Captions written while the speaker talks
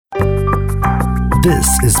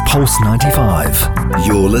This is Pulse 95.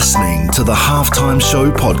 You're listening to the Halftime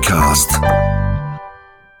Show podcast.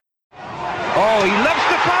 Oh, he lifts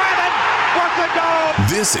the fire and what a goal!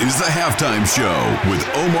 This is the Halftime Show with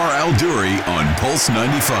Omar Al-Duri on Pulse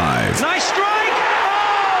 95. Nice strike!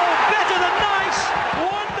 Oh, better than nice!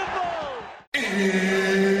 Wonderful!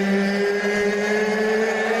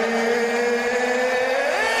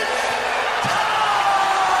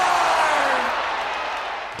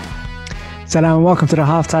 Salam and welcome to the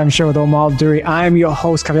Halftime Show with Omar Al-Duri. I am your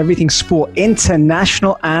host, covering everything sport,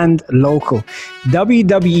 international and local.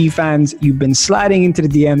 WWE fans, you've been sliding into the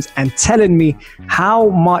DMs and telling me how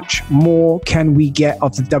much more can we get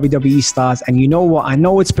of the WWE stars. And you know what? I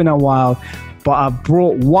know it's been a while, but I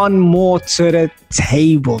brought one more to the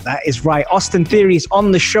table. That is right. Austin Theory is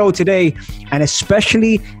on the show today, and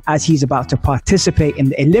especially as he's about to participate in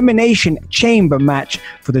the Elimination Chamber match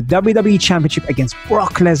for the WWE Championship against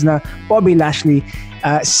Brock Lesnar, Bobby Lashley,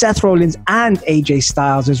 Seth Rollins, and AJ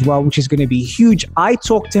Styles as well, which is going to be huge. I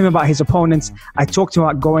talked to him about his opponents. I talked to him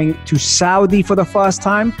about going to Saudi for the first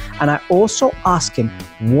time, and I also asked him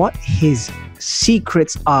what his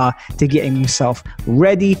secrets are to getting himself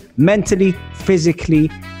ready mentally,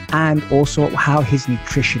 physically, and also how his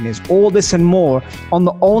nutrition is. All this and more on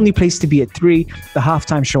the only place to be at 3, the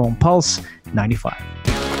Halftime Show on Pulse 95.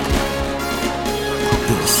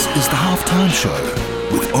 This is the Halftime Show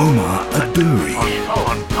with Omar Al-Duri.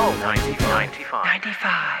 On Pulse 95.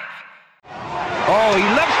 Oh, he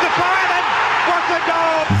lifts the fire and what a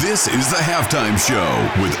goal! This is the Halftime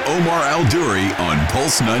Show with Omar Al-Duri on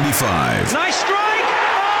Pulse 95. Nice strike!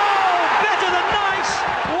 Oh, better than nice!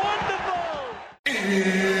 Wonderful!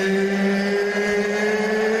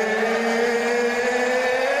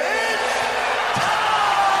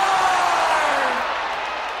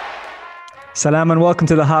 Salam and welcome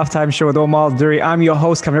to the Halftime Show with Omar Al-Duri. I'm your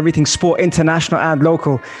host, covering everything sport, international and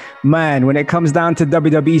local. Man, when it comes down to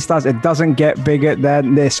WWE stars, it doesn't get bigger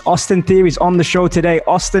than this. Austin Theory is on the show today.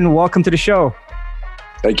 Austin, welcome to the show.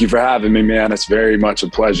 Thank you for having me, man. It's very much a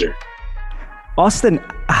pleasure. Austin,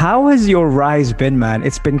 how has your rise been, man?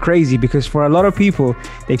 It's been crazy because for a lot of people,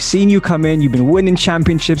 they've seen you come in, you've been winning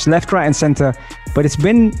championships left, right, and center, but it's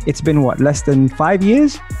been what, less than 5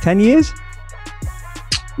 years, 10 years?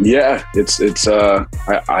 Yeah,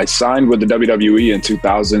 I signed with the WWE in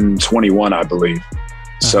 2021, I believe.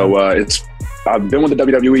 So I've been with the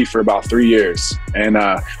WWE for about 3 years. And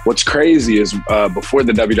what's crazy is before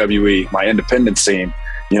the WWE, my independent scene,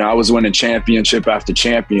 I was winning championship after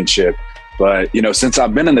championship. But, since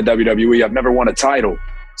I've been in the WWE, I've never won a title.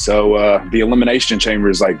 So the Elimination Chamber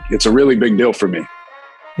is it's a really big deal for me.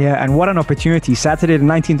 Yeah, and what an opportunity. Saturday, the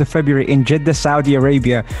 19th of February in Jeddah, Saudi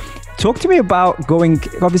Arabia. Talk to me about going,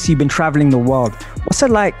 obviously you've been traveling the world. What's it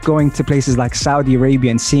like going to places like Saudi Arabia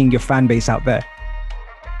and seeing your fan base out there?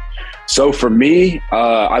 So for me,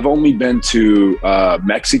 I've only been to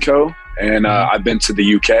Mexico and I've been to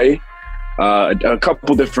the UK, a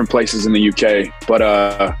couple different places in the UK. But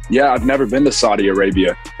I've never been to Saudi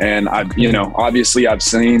Arabia. And I've, obviously I've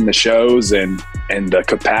seen the shows and the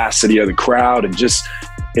capacity of the crowd and just,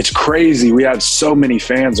 it's crazy. We have so many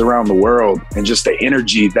fans around the world and just the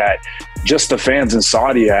energy that just the fans in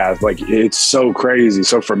Saudi have, it's so crazy.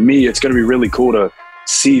 So for me, it's going to be really cool to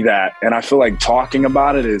see that. And I feel like talking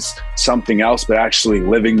about it is something else, but actually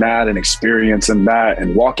living that and experiencing that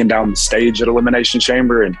and walking down the stage at Elimination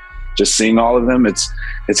Chamber and just seeing all of them, it's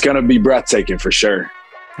going to be breathtaking for sure.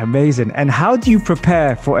 Amazing. And how do you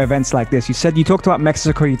prepare for events like this? You talked about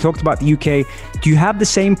Mexico, you talked about the UK. Do you have the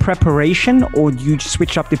same preparation or do you just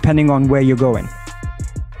switch up depending on where you're going?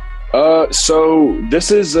 So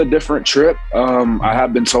this is a different trip. I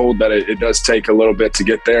have been told that it does take a little bit to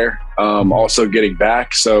get there. Also getting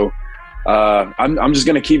back. So I'm just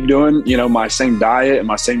going to keep doing, my same diet and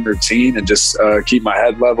my same routine and just keep my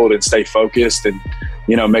head leveled and stay focused and,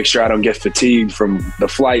 make sure I don't get fatigued from the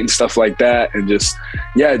flight and stuff like that. And just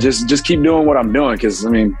keep doing what I'm doing. Cause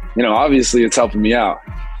obviously it's helping me out.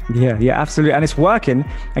 Yeah, absolutely. And it's working.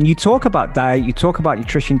 And you talk about diet, you talk about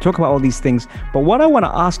nutrition, you talk about all these things. But what I want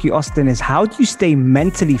to ask you, Austin, is how do you stay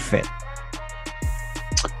mentally fit?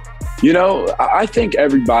 I think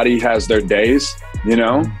everybody has their days,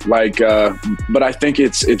 but I think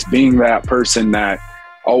it's being that person that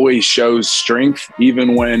always shows strength,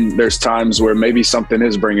 even when there's times where maybe something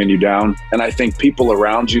is bringing you down. And I think people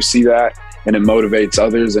around you see that and it motivates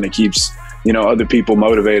others and it keeps, other people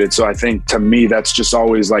motivated. So I think to me, that's just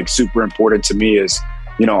always super important to me is,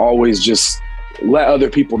 always just let other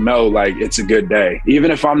people know it's a good day.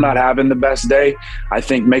 Even if I'm not having the best day, I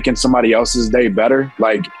think making somebody else's day better,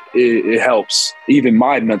 it helps even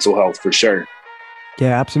my mental health for sure.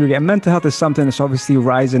 Yeah, absolutely. And mental health is something that's obviously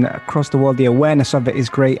rising across the world. The awareness of it is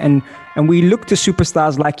great. And we look to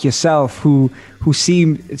superstars like yourself who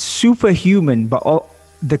seem superhuman, but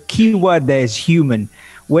the key word there is human.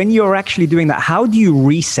 When you're actually doing that, how do you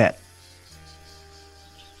reset?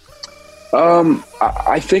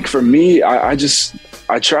 I think for me, I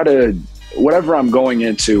try to, whatever I'm going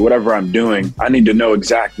into, whatever I'm doing, I need to know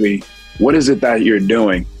exactly what is it that you're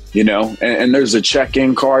doing, you know, and there's a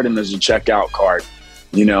check-in card and there's a check-out card,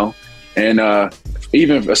 you know, and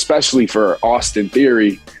even especially for Austin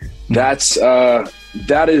Theory, that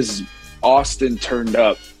is Austin turned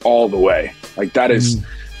up all the way. Like that is,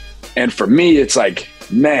 and for me, it's like,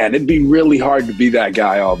 man, it'd be really hard to be that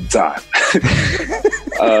guy all the time.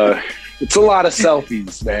 It's a lot of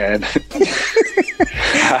selfies, man.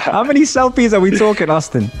 How many selfies are we talking,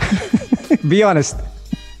 Austin? Be honest.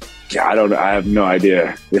 Yeah, I have no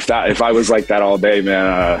idea. If I was like that all day,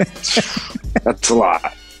 man, that's a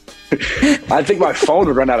lot. I think my phone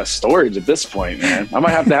would run out of storage at this point, man. I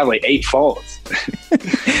might have to have like 8 phones.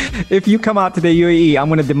 If you come out to the UAE, I'm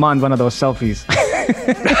going to demand one of those selfies.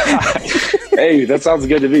 Hey, that sounds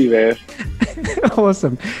good to me, man.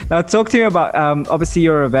 Awesome. Now, talk to me about obviously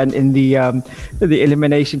your event in the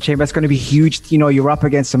Elimination Chamber. It's going to be huge. You know, you're up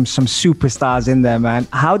against some superstars in there, man.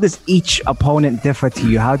 How does each opponent differ to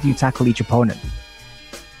you? How do you tackle each opponent?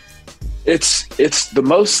 It's the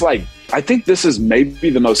most like, I think this is maybe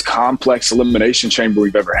the most complex Elimination Chamber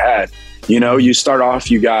we've ever had. You know, you start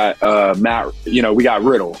off, you got Matt. You know, we got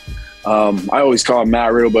Riddle. I always call him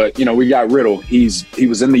Matt Riddle, but you know, we got Riddle. He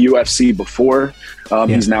was in the UFC before.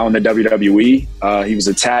 He's now in the WWE. He was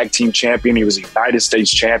a tag team champion. He was a United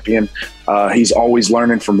States champion. He's always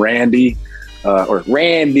learning from Randy, or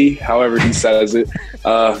Randy, however he says it.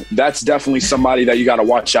 That's definitely somebody that you got to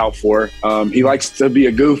watch out for. He likes to be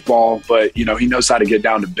a goofball, but you know, he knows how to get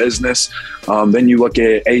down to business. Then you look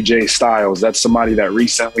at AJ Styles. That's somebody that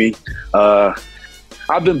recently,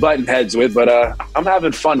 I've been butting heads with, but I'm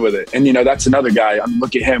having fun with it. And, you know, that's another guy. I mean,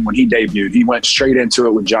 look at him when he debuted. He went straight into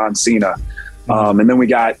it with John Cena. And then we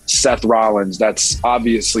got Seth Rollins. That's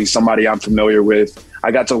obviously somebody I'm familiar with.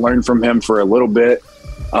 I got to learn from him for a little bit.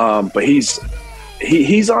 But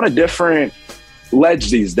he's on a different ledge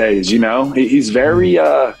these days, you know? He's very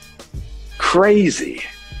crazy.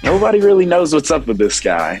 Nobody really knows what's up with this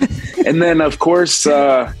guy. And then, of course,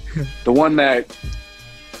 the one that,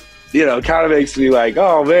 you know, kind of makes me like,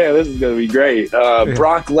 oh man, this is going to be great.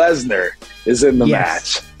 Brock Lesnar is in the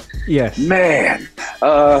match. Yes. Man,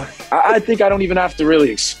 I think I don't even have to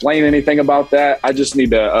really explain anything about that. I just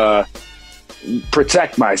need to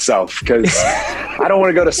protect myself because I don't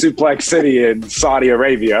want to go to Suplex City in Saudi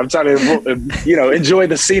Arabia. I'm trying to, you know, enjoy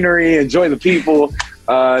the scenery, enjoy the people,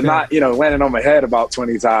 not, you know, landing on my head about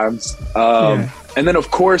 20 times. And then,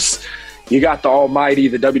 of course, you got the almighty,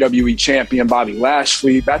 the WWE champion, Bobby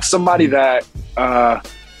Lashley. That's somebody that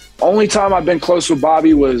only time I've been close with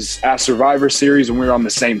Bobby was at Survivor Series when we were on the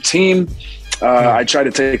same team. I tried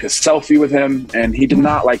to take a selfie with him, and he did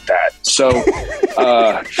not like that. So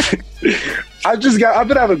I've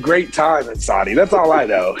been having a great time in Saudi. That's all I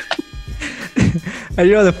know. And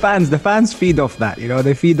you know, the fans feed off that. You know,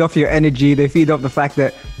 they feed off your energy. They feed off the fact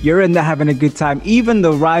that you're in there having a good time. Even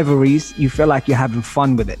the rivalries, you feel like you're having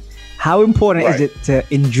fun with it. How important is it to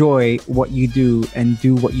enjoy what you do and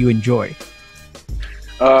do what you enjoy?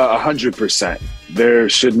 100%. There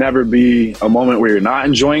should never be a moment where you're not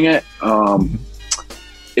enjoying it.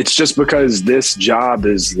 It's just because this job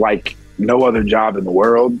is like no other job in the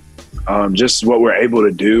world. Just what we're able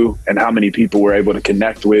to do and how many people we're able to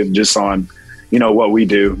connect with just on, you know, what we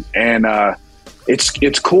do. And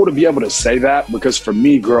it's cool to be able to say that because for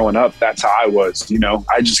me growing up, that's how I was. You know,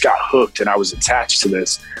 I just got hooked and I was attached to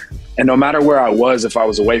this. And no matter where I was, if I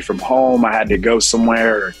was away from home, I had to go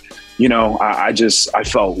somewhere, or, you know, I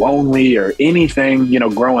felt lonely or anything, you know,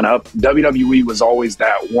 growing up, WWE was always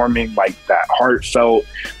that warming, like that heartfelt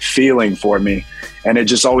feeling for me. And it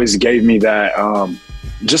just always gave me that,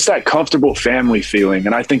 just that comfortable family feeling.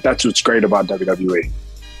 And I think that's what's great about WWE.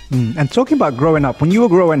 And talking about growing up, when you were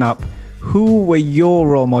growing up, who were your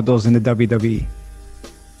role models in the WWE?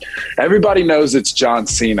 Everybody knows it's John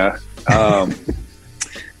Cena.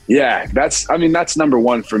 Yeah, that's number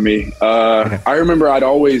one for me. I remember I'd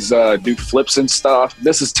always do flips and stuff.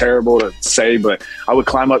 This is terrible to say, but I would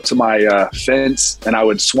climb up to my fence and I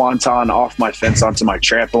would swanton off my fence onto my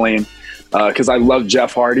trampoline because I love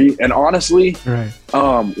Jeff Hardy. And honestly,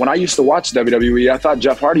 when I used to watch WWE, I thought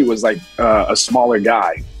Jeff Hardy was like a smaller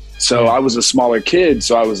guy. So I was a smaller kid.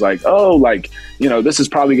 So I was like, oh, like, you know, this is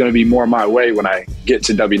probably going to be more my way when I get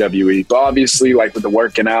to WWE. But obviously, like with the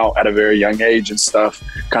working out at a very young age and stuff,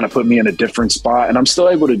 kind of put me in a different spot. And I'm still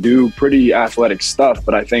able to do pretty athletic stuff.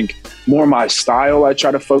 But I think more my style I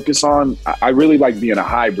try to focus on. I really like being a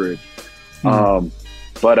hybrid.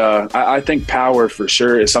 But I think power for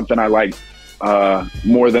sure is something I like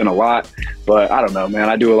more than a lot. But I don't know, man.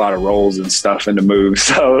 I do a lot of rolls and stuff in the moves.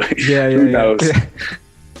 So who knows?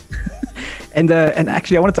 And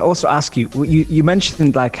actually, I wanted to also ask you, you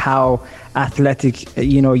mentioned like how athletic,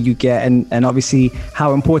 you know, you get and obviously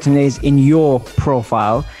how important it is in your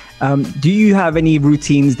profile. Do you have any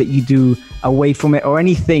routines that you do away from it, or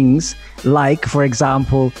any things like, for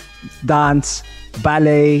example, dance,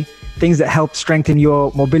 ballet, things that help strengthen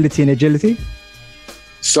your mobility and agility?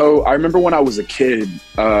 So I remember when I was a kid,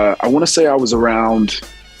 I want to say I was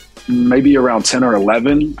maybe around 10 or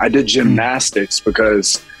 11. I did gymnastics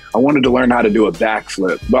because I wanted to learn how to do a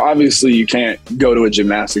backflip. But obviously you can't go to a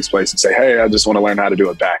gymnastics place and say, hey, I just want to learn how to do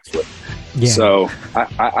a backflip. Yeah. So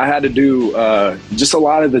I had to do just a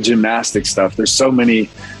lot of the gymnastic stuff. There's so many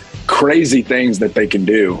crazy things that they can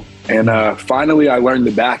do. And finally I learned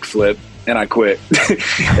the backflip and I quit.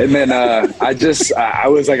 And then I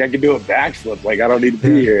was like, I can do a backflip. Like, I don't need to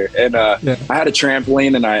be here. And I had a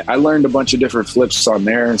trampoline and I learned a bunch of different flips on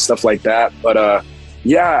there and stuff like that. But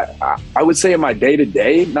I would say in my day to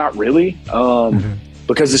day, not really.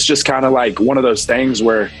 Because it's just kind of like one of those things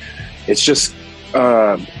where it's just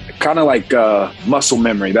kind of like muscle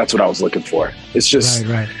memory. That's what I was looking for. It's just,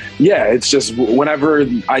 yeah, it's just whenever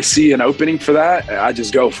I see an opening for that, I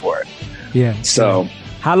just go for it. Yeah. So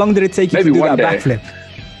how long did it take you to do that backflip?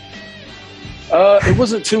 It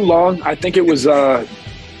wasn't too long. I think it was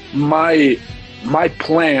my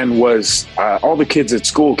plan was all the kids at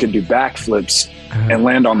school could do backflips and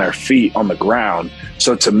land on their feet on the ground.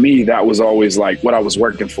 So to me, that was always like what I was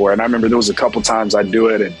working for. And I remember there was a couple times I'd do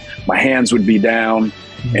it and my hands would be down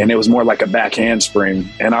and it was more like a back handspring.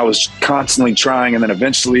 And I was constantly trying. And then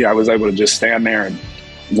eventually I was able to just stand there and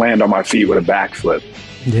land on my feet with a backflip.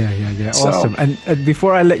 Yeah. Awesome. And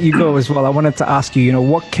before I let you go as well, I wanted to ask you,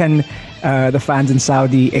 what can the fans in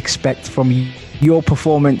Saudi expect from your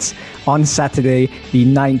performance on Saturday, the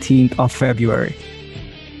 19th of February?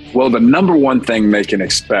 Well, the number one thing they can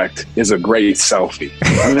expect is a great selfie.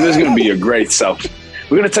 I mean, there's going to be a great selfie.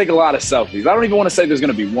 We're going to take a lot of selfies. I don't even want to say there's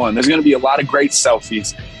going to be one. There's going to be a lot of great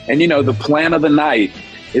selfies. And, the plan of the night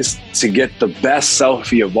is to get the best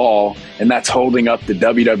selfie of all, and that's holding up the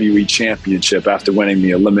WWE Championship after winning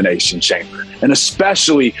the Elimination Chamber. And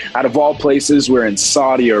especially out of all places, we're in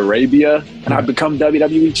Saudi Arabia, and I've become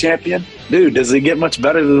WWE Champion. Dude, does it get much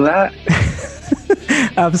better than that?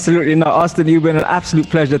 Absolutely not. Austin, you've been an absolute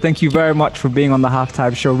pleasure. Thank you very much for being on the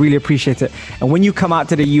Halftime Show. Really appreciate it. And when you come out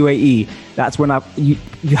to the UAE, that's when you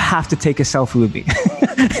have to take a selfie with me.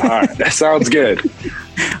 All right. That sounds good.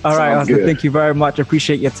 All right, Austin, thank you very much.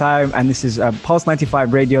 Appreciate your time. And this is Pulse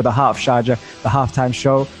 95 Radio, the Heart of Sharjah, the Halftime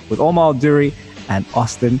Show with Omar Al-Duri and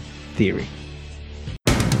Austin Theory.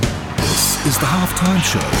 This is the Halftime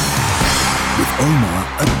Show with Omar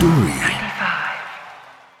Al-Duri.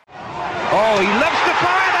 Oh, he lifts the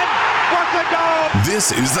fire and what a goal!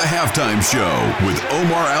 This is the Halftime Show with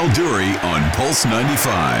Omar Al-Duri on Pulse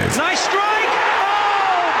 95. Nice strike!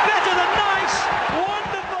 Oh, better than nice!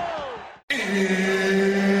 Wonderful!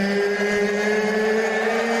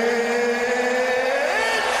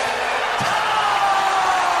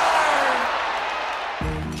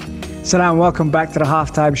 Salam, welcome back to the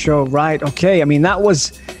Halftime Show. Right, okay. I mean, that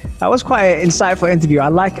was quite an insightful interview. I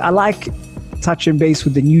like touching base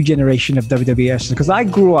with the new generation of WWE wrestlers, because I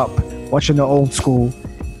grew up watching the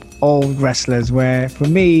old wrestlers, where for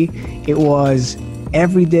me it was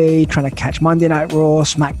every day trying to catch Monday Night Raw,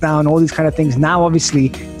 SmackDown, all these kind of things. Now obviously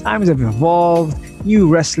times have evolved, new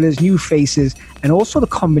wrestlers, new faces, and also the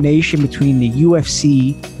combination between the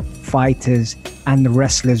UFC fighters and the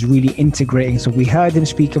wrestlers really integrating. So we heard him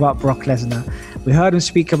speak about Brock Lesnar, we heard him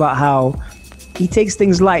speak about how he takes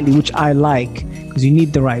things lightly, which I like, because you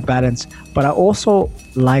need the right balance. But I also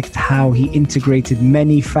liked how he integrated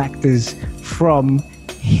many factors from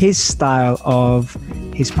his style of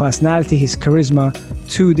his personality, his charisma,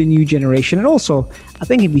 to the new generation. And also, I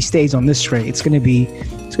think if he stays on this straight, it's going to be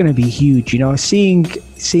huge.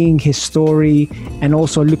 Seeing his story and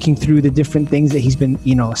also looking through the different things that he's been,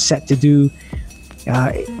 set to do.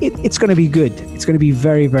 It's going to be good. It's going to be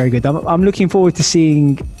very, very good. I'm looking forward to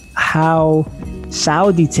seeing how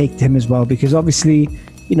Saudi take to him as well, because obviously,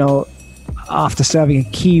 after serving a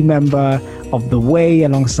key member of the Way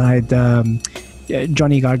alongside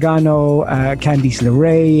Johnny Gargano, Candice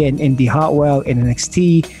LeRae and Indy Hartwell in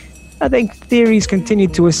NXT, I think Theory's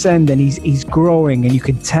continued to ascend, and he's growing, and you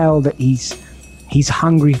can tell that he's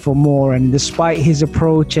hungry for more. And despite his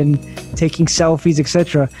approach and taking selfies,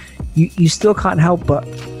 etc., you still can't help but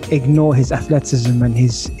ignore his athleticism and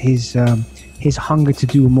his hunger to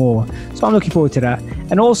do more. So I'm looking forward to that.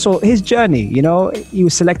 And also his journey, you know, he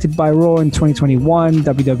was selected by Raw in 2021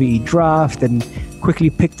 WWE draft and quickly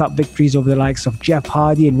picked up victories over the likes of Jeff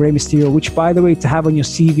Hardy and Rey Mysterio, which, by the way, to have on your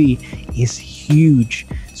CV is huge.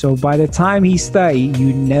 So by the time he's 30,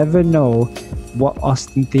 you never know what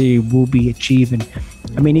Austin Theory will be achieving.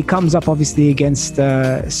 I mean, he comes up obviously against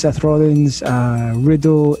Seth Rollins,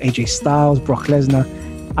 Riddle, AJ Styles, Brock Lesnar.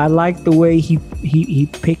 I like the way he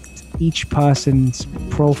picked each person's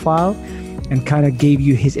profile and kind of gave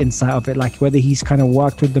you his insight of it, like whether he's kind of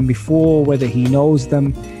worked with them before, whether he knows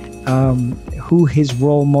them, who his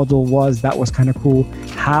role model was. That was kind of cool.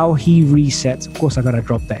 How he resets. Of course, I got to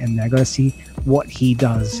drop that in there. I got to see what he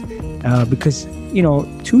does, because, you know,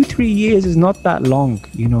 2-3 years is not that long,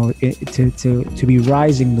 you know, to be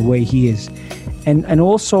rising the way he is, and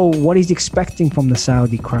also what he's expecting from the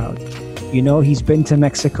Saudi crowd. You know, he's been to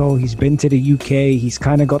Mexico, he's been to the UK, he's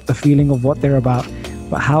kind of got the feeling of what they're about,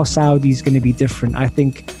 but how Saudi's going to be different. I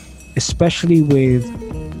think, especially with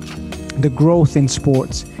the growth in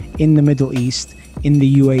sports in the Middle East, in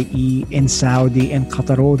the UAE, in Saudi, and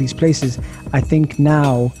Qatar, all these places, I think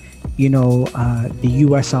now, you know, the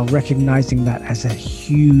US are recognizing that as a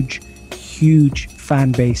huge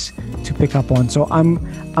fan base to pick up on. So I'm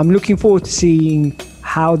looking forward to seeing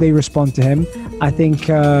how they respond to him. I think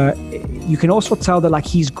you can also tell that, like,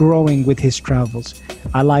 he's growing with his travels.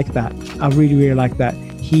 I like that. I really like that.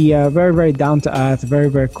 He very down to earth,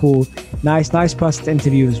 very cool, nice person to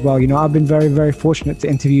interview as well. You know, I've been very fortunate to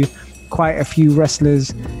interview quite a few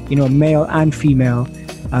wrestlers, you know, male and female,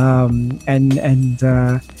 and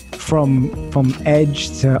from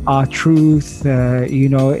Edge to R-Truth, you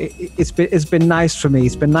know, it's been nice for me.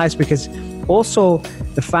 It's been nice because also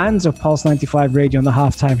the fans of Pulse 95 Radio on the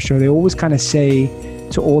Halftime Show, they always kind of say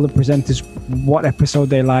to all the presenters what episode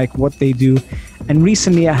they like, what they do. And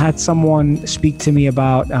recently I had someone speak to me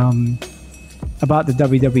about the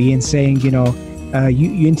WWE and saying, you know,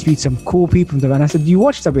 you interviewed some cool people from the, and I said, do you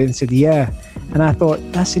watch WWE? And he said, yeah. And I thought,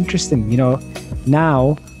 that's interesting. You know,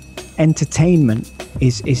 now entertainment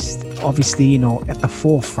is obviously, you know, at the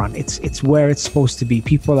forefront. It's where it's supposed to be.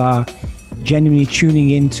 People are genuinely tuning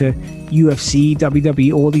into UFC,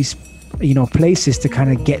 WWE, all these, you know, places to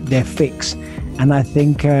kind of get their fix. And I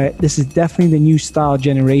think this is definitely the new style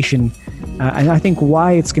generation. And I think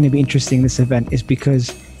why it's going to be interesting, this event, is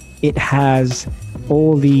because it has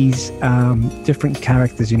all these different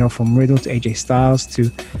characters, you know, from Riddle to AJ Styles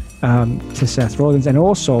to Seth Rollins, and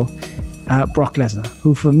also Brock Lesnar,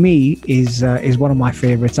 who for me is one of my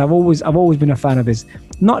favorites. I've always been a fan of his,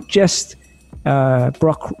 not just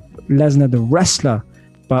Brock Lesnar the wrestler,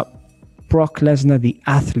 but Brock Lesnar the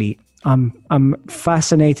athlete. I'm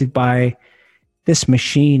fascinated by this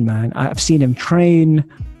machine, man. I've seen him train.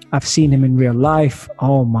 I've seen him in real life.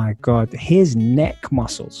 Oh my God, his neck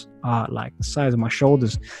muscles are like the size of my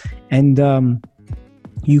shoulders, and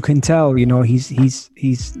you can tell, you know, he's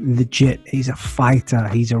legit. He's a fighter.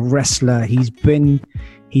 He's a wrestler. He's been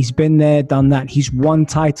there, done that. He's won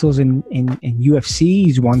titles in UFC.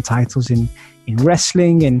 He's won titles in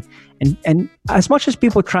wrestling, and as much as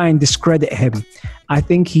people try and discredit him, I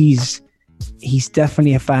think he's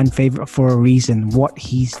definitely a fan favorite for a reason. What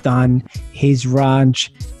he's done, his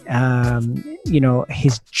ranch, you know,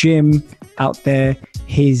 his gym out there,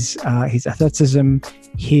 his athleticism,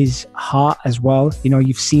 his heart as well. You know,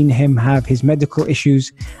 you've seen him have his medical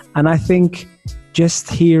issues, and I think just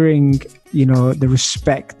hearing, you know, the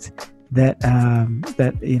respect that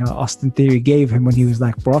you know, Austin Theory gave him when he was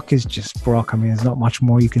like, Brock is just Brock. I mean, there's not much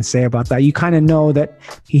more you can say about that. You kind of know that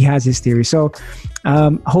he has his theory. So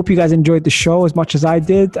I hope you guys enjoyed the show as much as I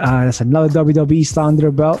did. That's another WWE star under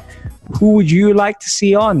the belt. Who would you like to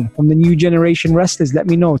see on from the new generation wrestlers? Let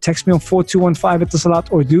me know. Text me on 4215 at the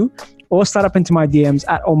Salat Urdu, or start up into my DMs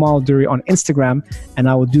at Omar Al-Duri on Instagram, and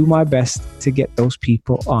I will do my best to get those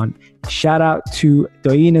people on. Shout out to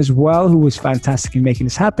Doyin as well, who was fantastic in making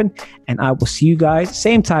this happen. And I will see you guys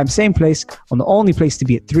same time, same place, on the only place to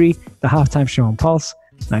be at 3, the Halftime Show on Pulse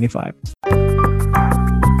 95.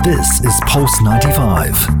 This is Pulse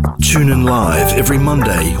 95. Tune in live every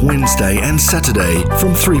Monday, Wednesday, and Saturday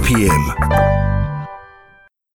from 3 p.m.